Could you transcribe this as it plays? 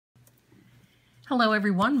Hello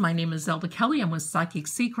everyone, my name is Zelda Kelly. I'm with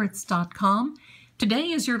PsychicSecrets.com. Today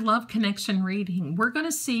is your love connection reading. We're going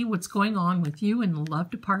to see what's going on with you in the love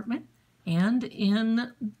department and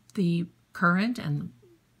in the current and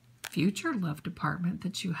future love department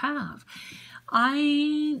that you have.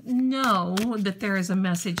 I know that there is a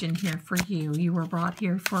message in here for you. You were brought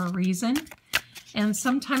here for a reason. And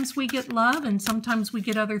sometimes we get love and sometimes we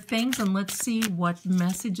get other things, and let's see what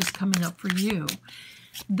message is coming up for you.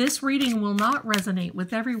 This reading will not resonate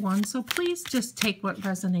with everyone, so please just take what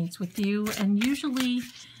resonates with you. And usually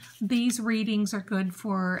these readings are good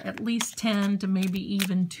for at least 10 to maybe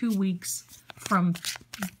even 2 weeks from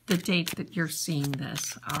the date that you're seeing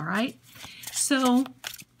this, all right? So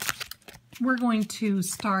we're going to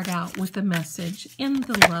start out with the message in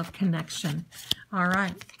the love connection. All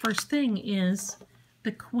right, first thing is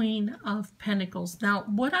the Queen of Pentacles. Now,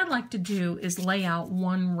 what I like to do is lay out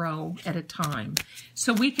one row at a time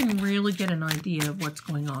so we can really get an idea of what's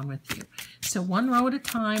going on with you. So one row at a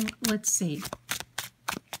time, let's see.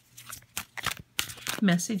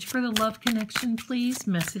 Message for the love connection, please.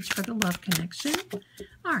 Message for the love connection.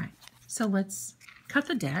 All right, so let's cut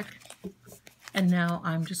the deck. And now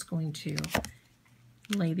I'm just going to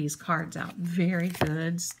lay these cards out. Very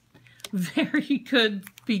good. Very good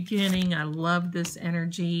beginning. I love this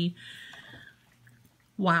energy.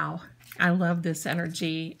 Wow. I love this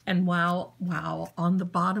energy. And wow, on the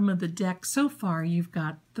bottom of the deck so far, you've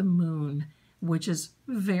got the moon, which is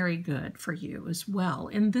very good for you as well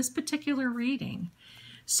in this particular reading.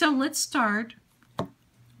 So let's start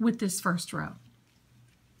with this first row.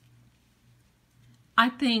 I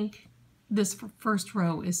think this first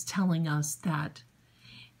row is telling us that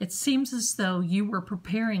it seems as though you were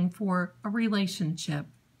preparing for a relationship.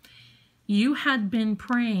 You had been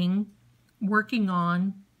praying, working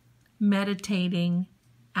on, meditating,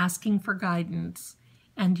 asking for guidance,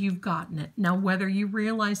 and you've gotten it. Now, whether you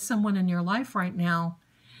realize someone in your life right now,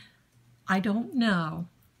 I don't know.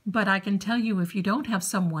 But I can tell you, if you don't have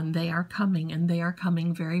someone, they are coming, and they are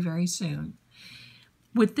coming very, very soon.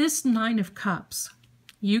 With this Nine of Cups,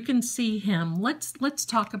 you can see him. Let's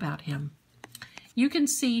talk about him. You can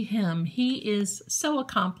see him. He is so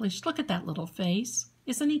accomplished. Look at that little face.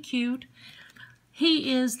 Isn't he cute?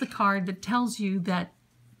 He is the card that tells you that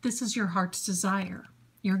this is your heart's desire.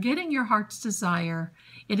 You're getting your heart's desire.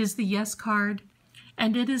 It is the yes card,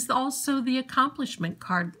 and it is also the accomplishment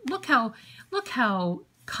card. Look how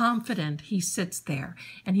confident he sits there,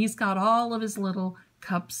 and he's got all of his little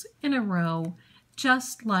cups in a row,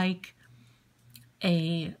 just like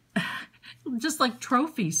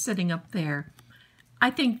trophies sitting up there. I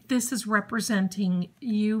think this is representing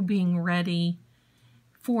you being ready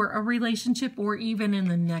for a relationship, or even in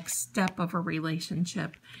the next step of a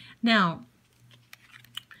relationship. Now,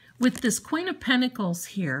 with this Queen of Pentacles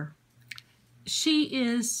here, she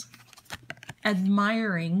is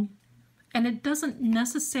admiring, and it doesn't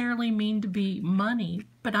necessarily mean to be money,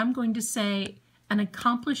 but I'm going to say an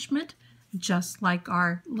accomplishment, just like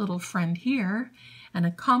our little friend here, an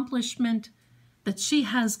accomplishment that she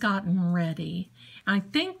has gotten ready. I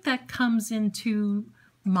think that comes into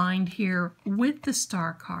mind here with the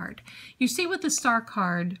Star card. You see, with the Star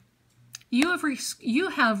card, you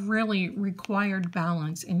have really required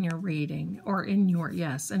balance in your reading, or in your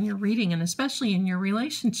reading, and especially in your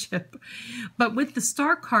relationship. But with the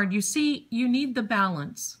Star card, you see, you need the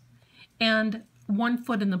balance. And 1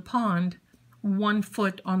 foot in the pond, 1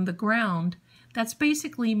 foot on the ground. That's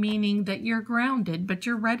basically meaning that you're grounded, but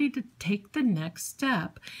you're ready to take the next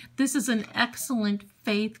step. This is an excellent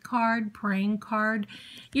faith card, praying card.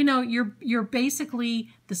 You know, you're basically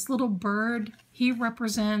this little bird. He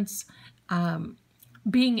represents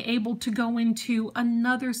being able to go into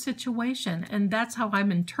another situation. And that's how I'm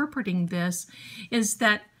interpreting this, is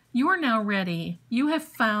that you're now ready. You have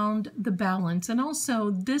found the balance. And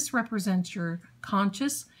also this represents your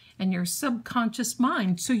conscious and your subconscious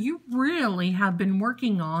mind. So you really have been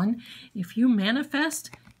working on, if you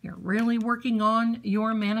manifest, you're really working on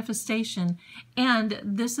your manifestation. And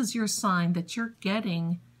this is your sign that you're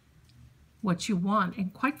getting what you want.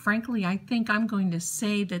 And quite frankly, I think I'm going to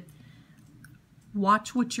say that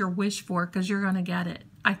watch what you wish for, because you're going to get it.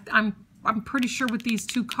 I'm pretty sure with these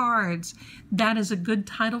two cards, that is a good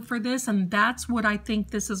title for this. And that's what I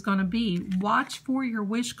think this is going to be. Watch for your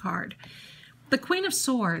wish card. The Queen of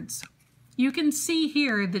Swords, you can see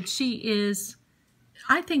here that she is,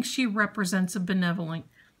 I think she represents a benevolent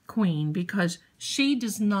queen, because she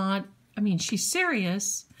does not, I mean, she's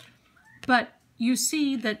serious, but you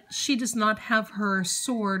see that she does not have her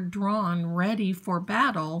sword drawn ready for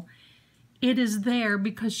battle. It is there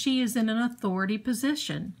because she is in an authority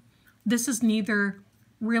position. This is neither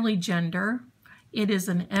really gender. It is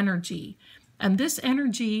an energy. And this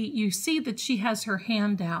energy, you see that she has her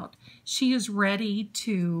hand out. She is ready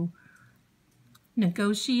to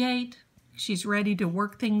negotiate. She's ready to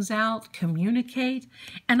work things out, communicate.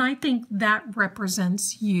 And I think that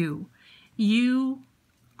represents you. You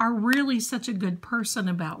are really such a good person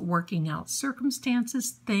about working out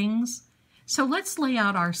circumstances, things. So let's lay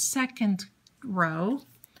out our second row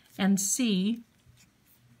and see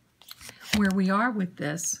where we are with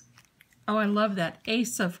this. Oh, I love that.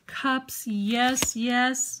 Ace of Cups. Yes,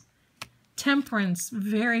 yes. Temperance.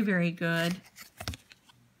 Very, very good.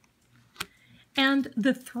 And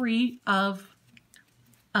the Three of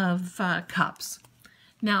Cups.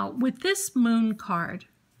 Now, with this Moon card,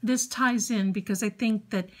 this ties in because I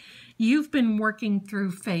think that you've been working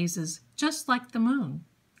through phases just like the Moon.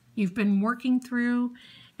 You've been working through,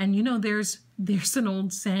 and you know, there's an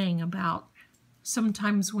old saying about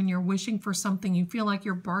sometimes when you're wishing for something, you feel like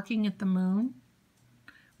you're barking at the moon.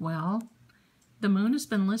 Well, the moon has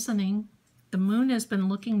been listening. The moon has been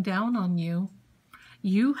looking down on you.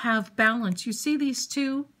 You have balance. You see these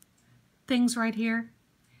two things right here?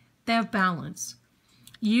 They have balance.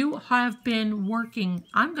 You have been working,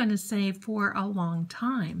 I'm going to say, for a long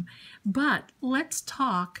time. But let's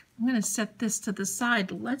talk. I'm going to set this to the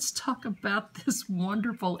side. Let's talk about this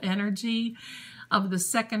wonderful energy of the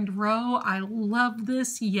second row. I love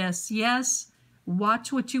this. Yes, yes.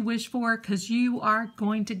 Watch what you wish for because you are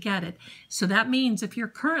going to get it. So that means if you're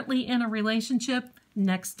currently in a relationship,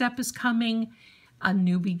 next step is coming. A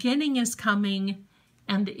new beginning is coming.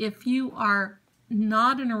 And if you are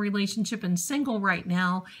not in a relationship and single right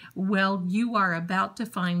now, well, you are about to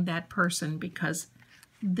find that person because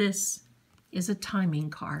this is a timing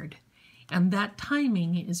card. And that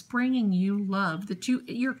timing is bringing you love that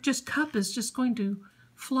your cup is just going to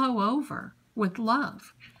flow over with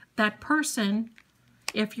love. That person,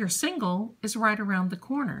 if you're single, is right around the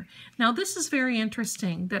corner. Now, this is very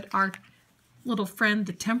interesting that our little friend,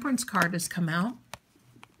 the Temperance card, has come out.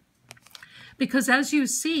 Because as you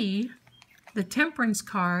see, the Temperance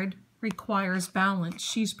card requires balance.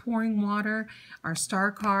 She's pouring water. Our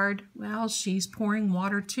Star card, well, she's pouring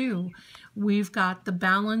water too. We've got the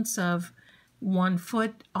balance of 1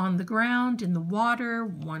 foot on the ground in the water,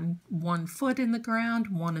 one foot in the ground,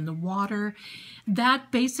 one in the water.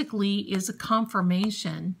 That basically is a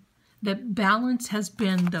confirmation that balance has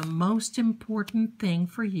been the most important thing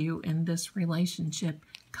for you in this relationship,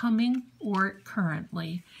 coming or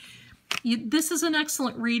currently. This is an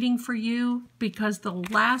excellent reading for you because the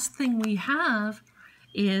last thing we have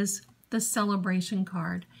is the Celebration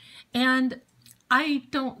card. And I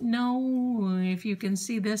don't know if you can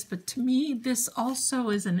see this, but to me, this also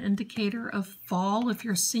is an indicator of fall, if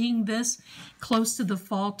you're seeing this close to the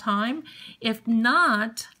fall time. If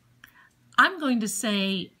not, I'm going to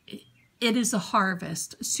say it is a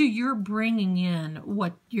harvest. So you're bringing in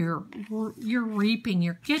what you're reaping.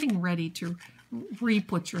 You're getting ready to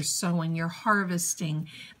reap what you're sowing. You're harvesting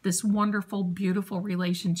this wonderful, beautiful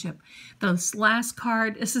relationship. This last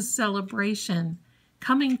card is a celebration,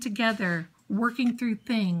 coming together, working through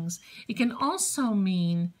things. It can also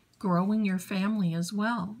mean growing your family as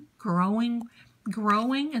well. Growing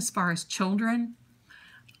as far as children.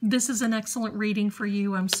 This is an excellent reading for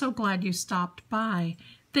you. I'm so glad you stopped by.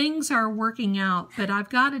 Things are working out, but I've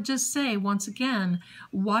got to just say, once again,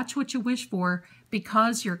 watch what you wish for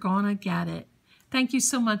because you're going to get it. Thank you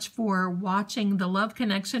so much for watching The Love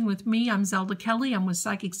Connection with me. I'm Zelda Kelly. I'm with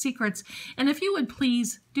Psychic Secrets. And if you would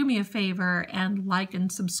please do me a favor and like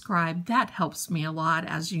and subscribe, that helps me a lot,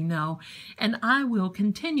 as you know. And I will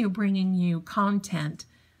continue bringing you content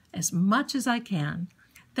as much as I can.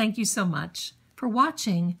 Thank you so much for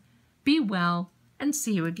watching. Be well and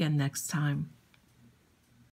see you again next time.